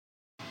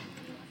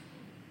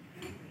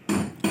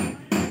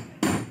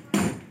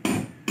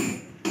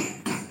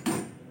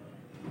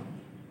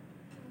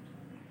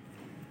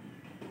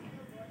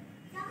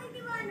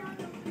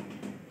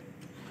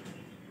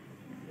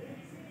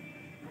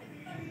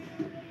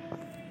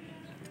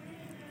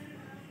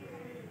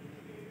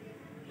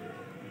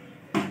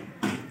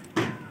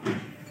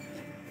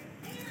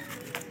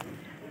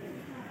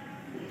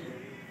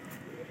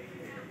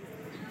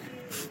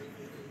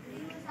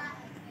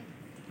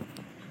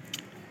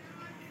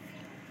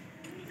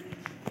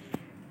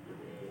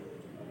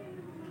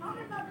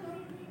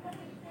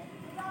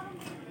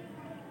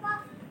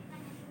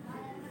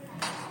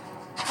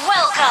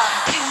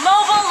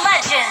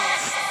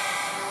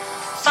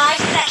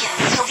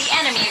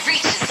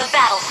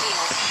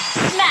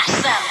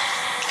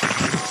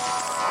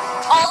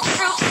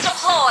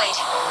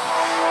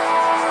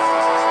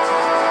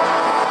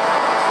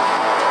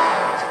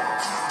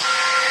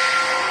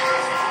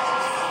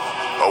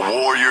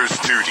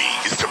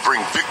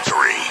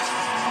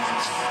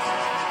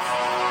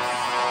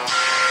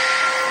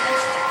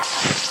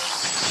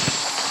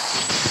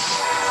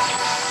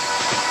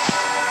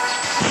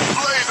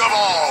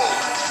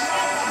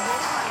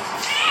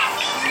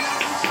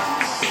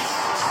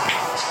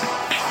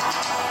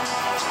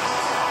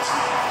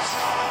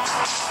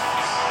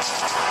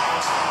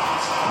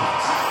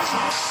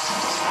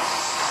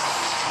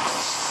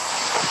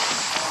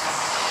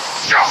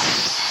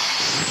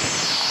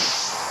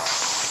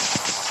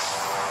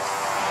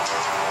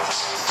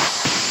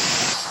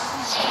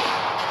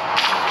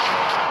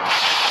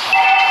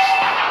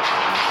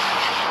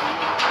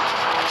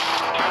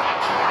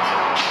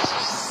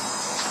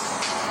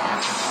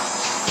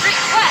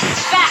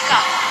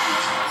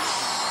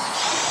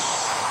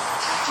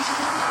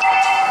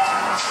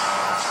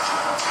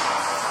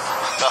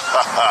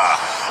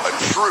A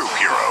true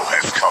hero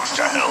has come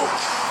to help.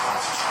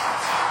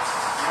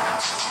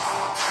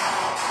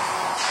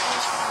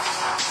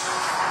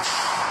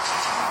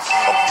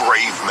 A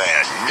brave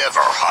man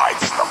never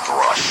hides in the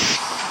brush.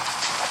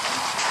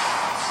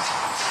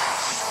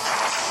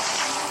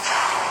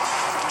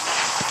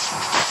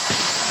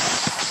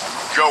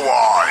 Go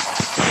on,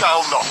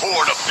 sound the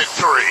horn of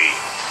victory.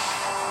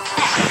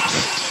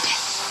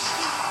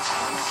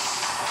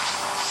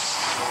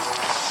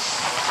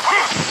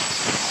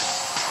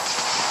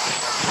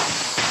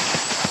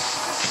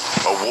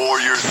 A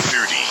warrior's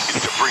duty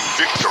is to bring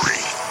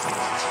victory.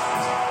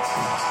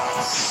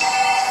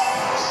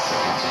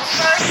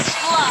 First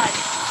blood.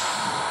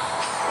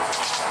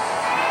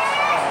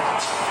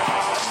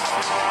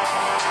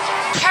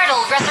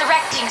 Turtle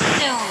resurrecting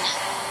soon.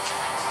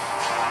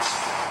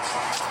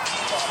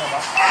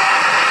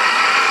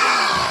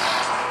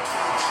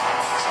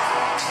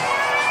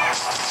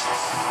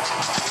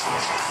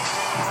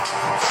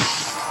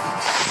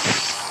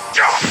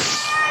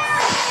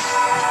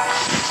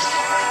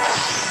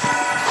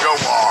 Go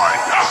on,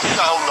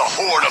 sound the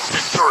horn of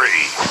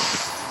victory.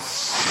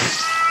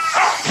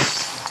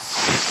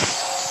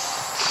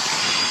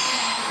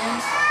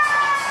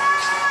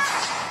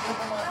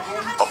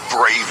 A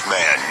brave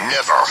man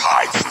never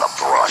hides in the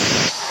brush.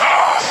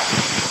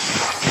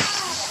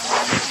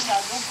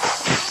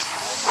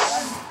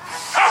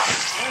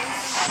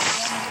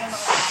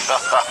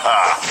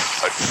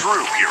 A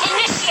true hero.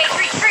 Initiate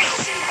retreat.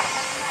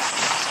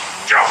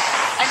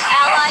 An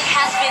ally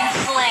has been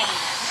slain.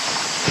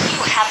 You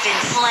have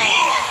been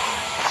slain.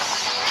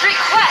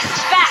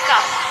 Request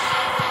backup.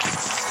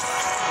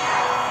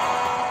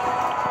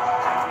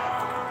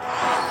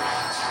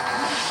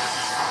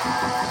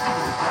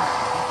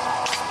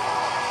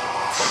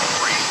 A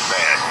brave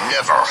man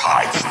never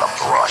hides in the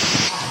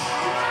brush.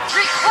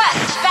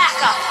 Request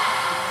backup.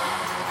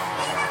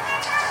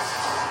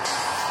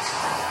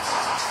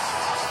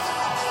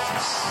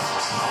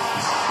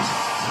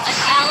 An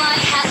ally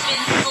has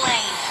been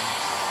slain.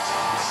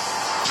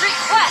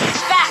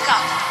 Request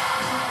backup.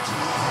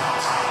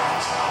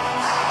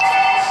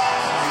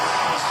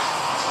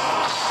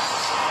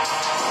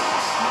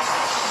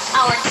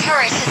 Our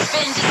turret has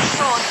been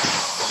destroyed.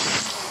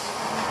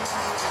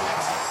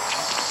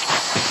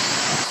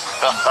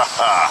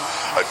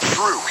 A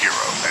true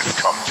hero has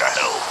come to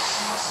help.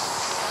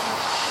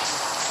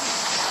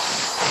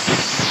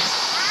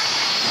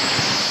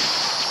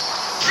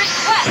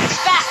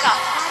 Request backup.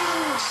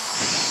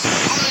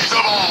 Slay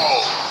them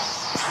all!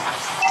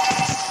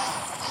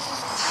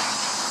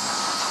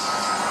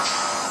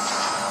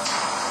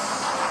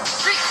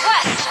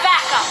 Request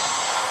backup.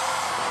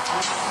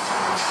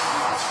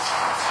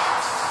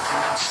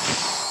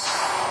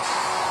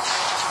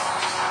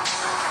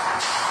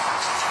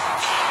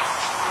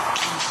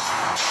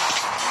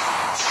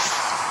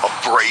 A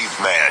brave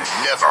man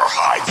never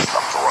hides in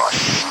the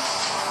brush.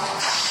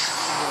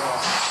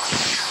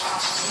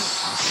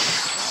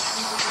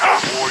 A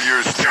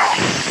warrior's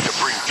duty is to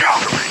bring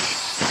victory.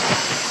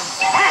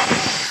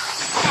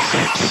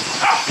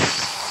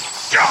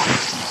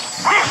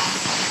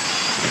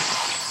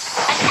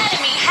 An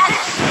enemy has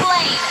been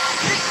slain.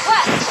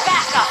 Request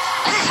backup.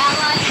 An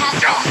ally has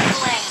been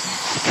slain.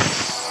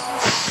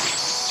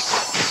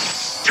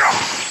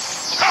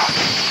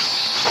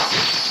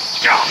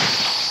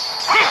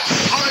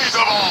 Slay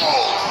them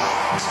all!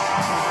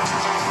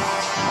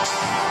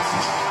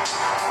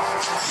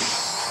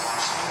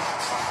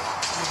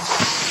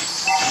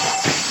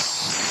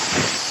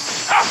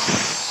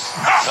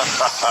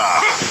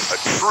 A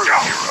true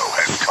hero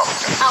has come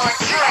to help. Our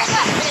turret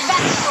has been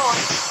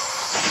destroyed.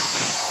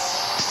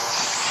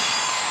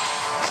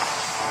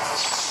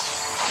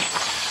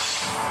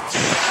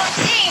 Your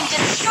team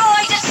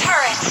destroyed a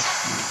turret.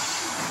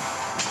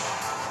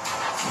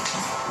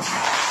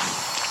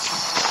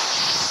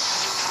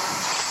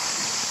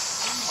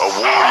 A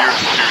warrior's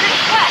duty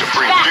is to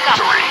bring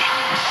victory.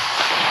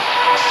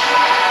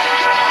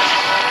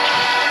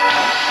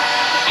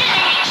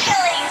 Enemy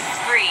killing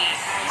spree.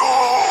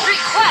 Oh!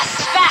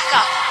 Request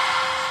backup.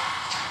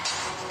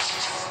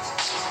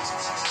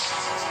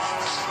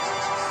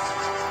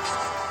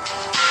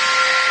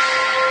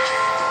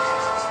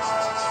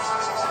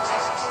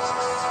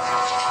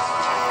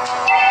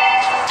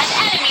 An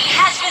enemy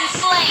has been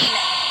slain.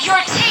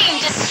 Your team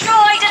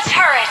destroyed a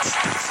turret.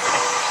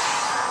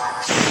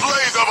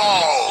 Slay them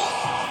all!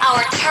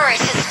 Our turret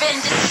has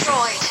been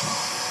destroyed.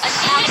 An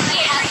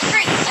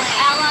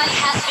ally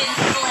has been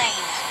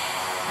slain.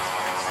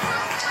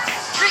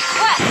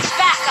 Request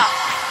backup.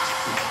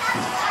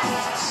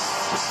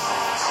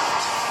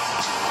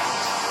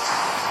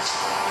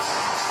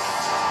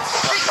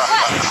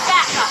 Request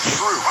backup.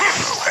 True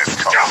hero has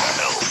come to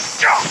help.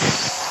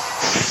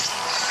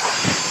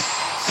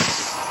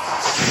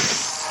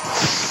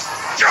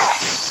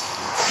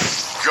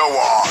 Go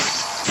on,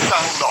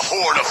 sound the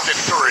horn of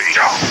victory.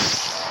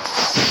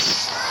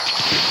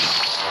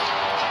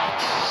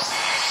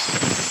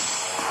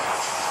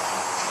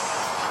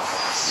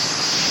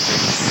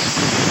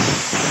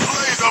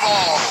 Slay them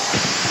all!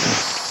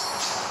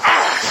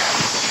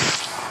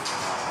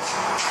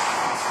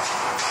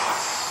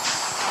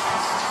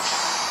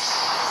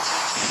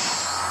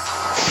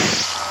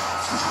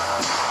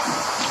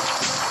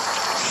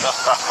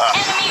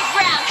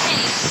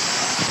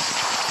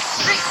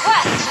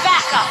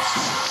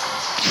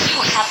 You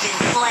have been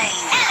slain.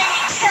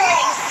 Enemy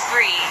killing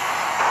spree.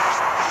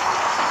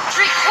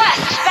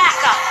 Request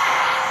backup.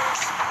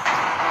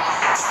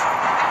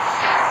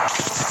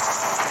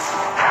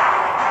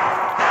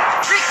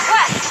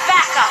 Request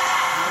backup.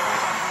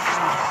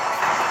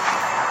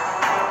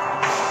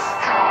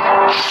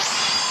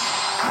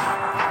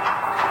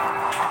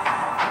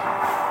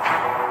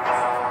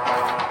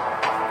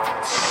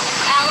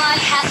 Ally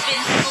has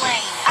been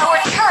slain. Our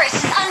turret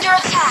is under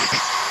attack.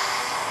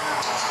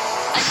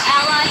 An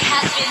ally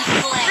has been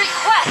slain.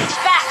 Request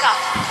backup.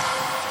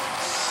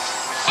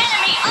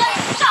 Enemy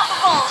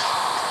unstoppable.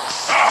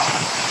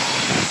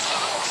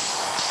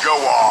 Go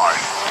on.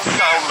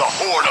 Sound the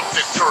horn of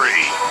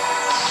victory.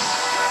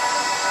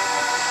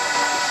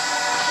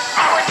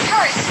 Our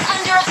turret is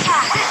under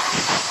attack.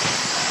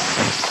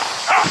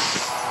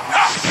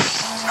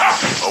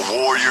 A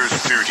warrior's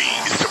duty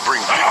is to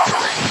bring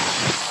victory.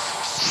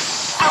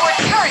 Our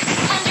turret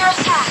is under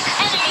attack.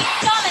 Enemy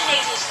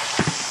dominated.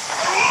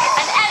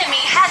 An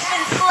enemy has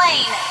been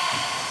slain.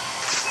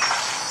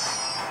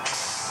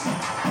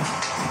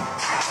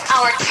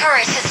 Our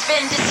turret has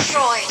been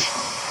destroyed.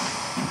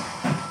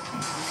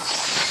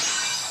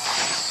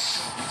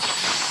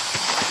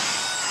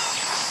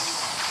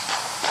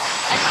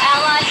 An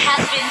ally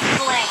has been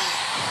slain.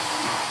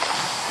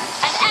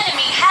 An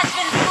enemy has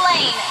been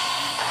slain.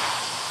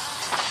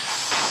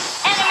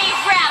 Enemy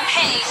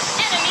rampage.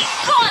 Enemy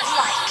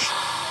godlike.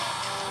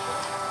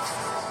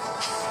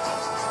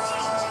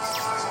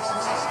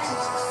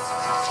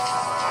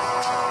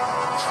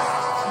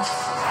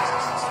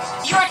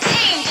 Your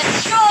team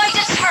destroyed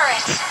a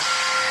turret.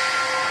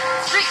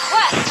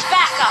 Request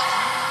backup.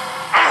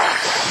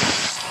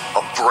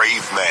 A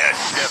brave man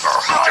never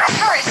Our hides.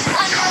 turret is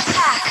under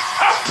attack.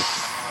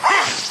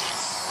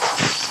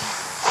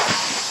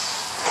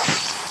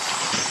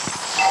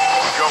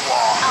 Go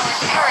on. Our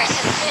turret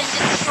has been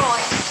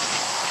destroyed.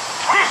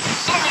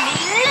 Enemy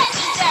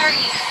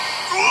legendary.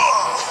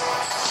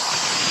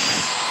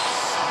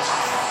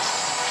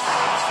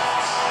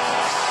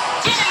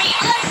 Enemy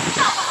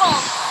unstoppable.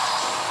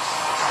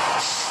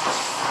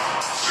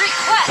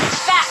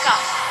 Request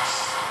backup.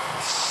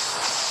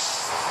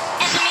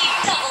 Enemy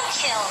double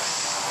kill.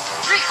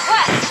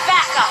 Request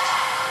backup.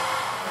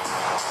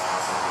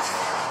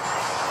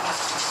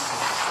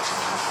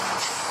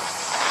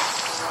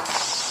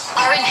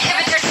 Our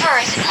inhibitor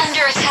turret is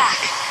under attack.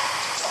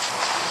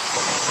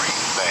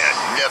 Brave man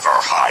never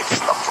hides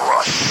in the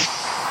brush.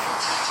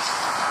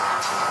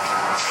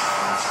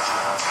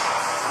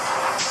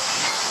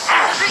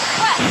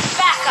 Request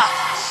backup.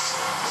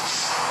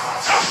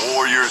 A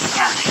warrior's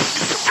duty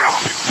is to bring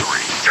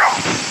victory.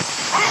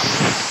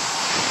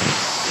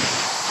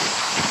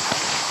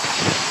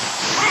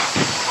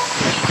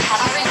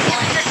 Our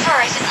inhibitor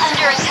turret is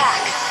under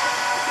attack.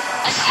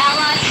 An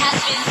ally has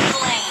been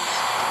slain.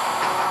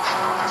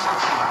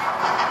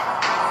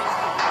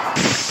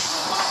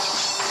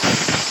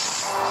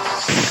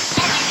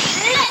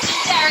 Enemy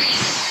legendary.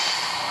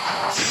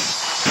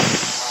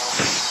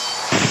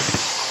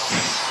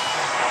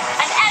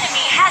 An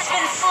enemy has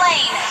been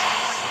slain.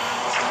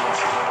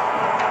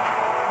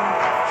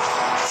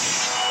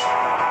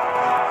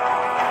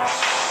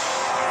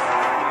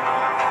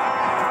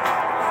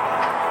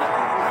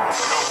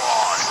 Go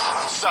on.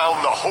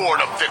 Sound the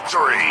horn of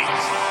victory.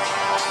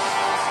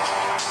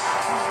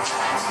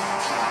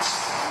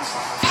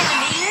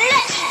 Enemy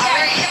legendary.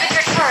 Our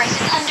inhibitor turret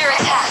is under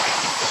attack.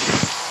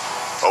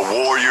 A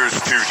warrior's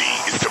duty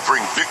is to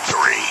bring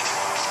victory.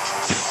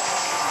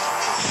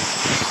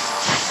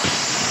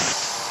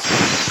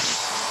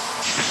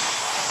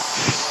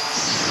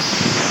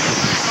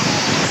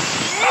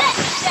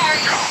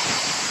 Legendary.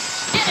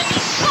 Enemy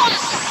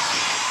godlike.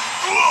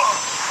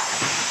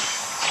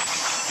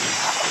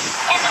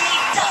 Enemy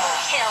double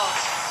kill.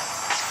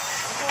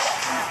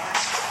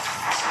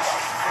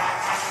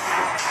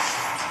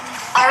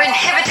 Our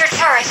inhibitor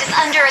turret is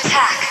under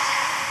attack.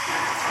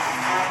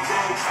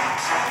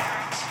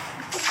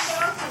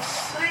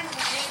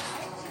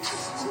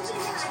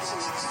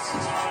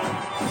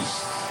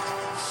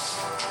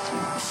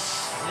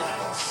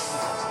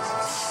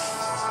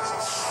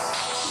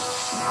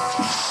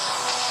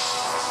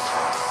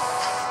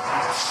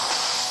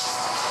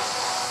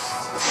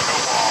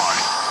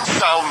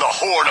 Sound the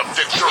horn of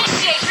victory.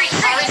 Initiate retreat.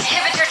 Our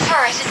inhibitor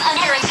turret is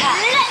under attack.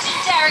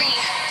 Legendary.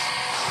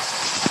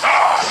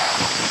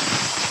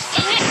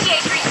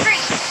 Initiate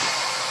retreat.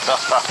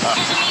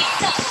 Enemy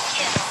double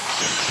kill.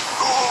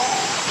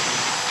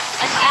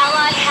 An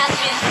ally has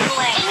been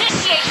slain.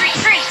 Initiate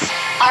retreat.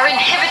 Our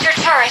inhibitor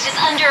turret is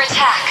under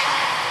attack.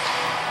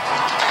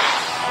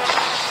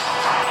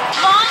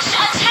 Launch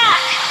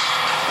attack.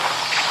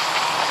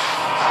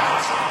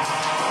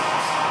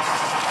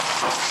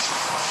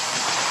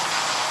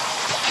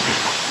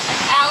 An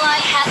ally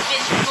has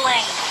been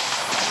slain.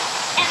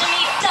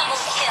 Enemy double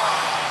kill.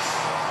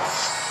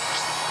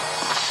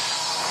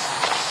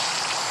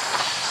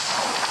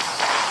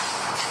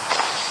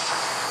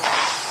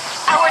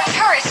 Our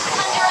turret is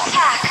under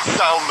attack.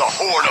 Sound the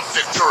horn of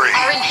victory.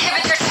 Our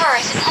inhibitor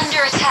turret is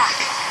under attack.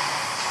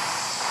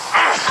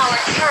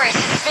 turret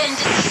has been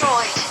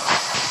destroyed.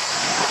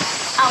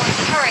 Our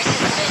turret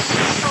has been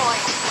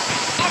destroyed.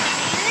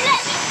 Enemy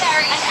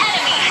legendary! An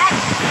enemy has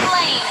been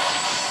slain.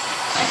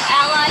 An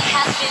ally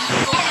has been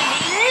slain.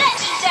 Enemy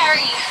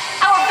legendary!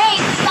 Our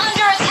base is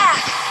under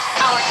attack.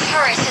 Our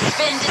turret has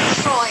been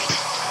destroyed.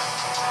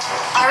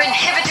 Our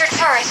inhibitor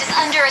turret is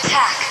under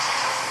attack.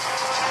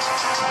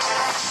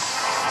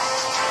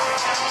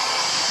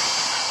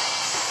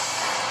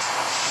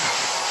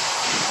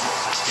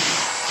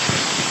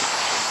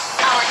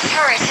 Our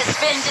turret has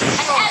been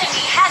destroyed. An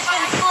enemy has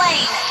been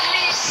slain.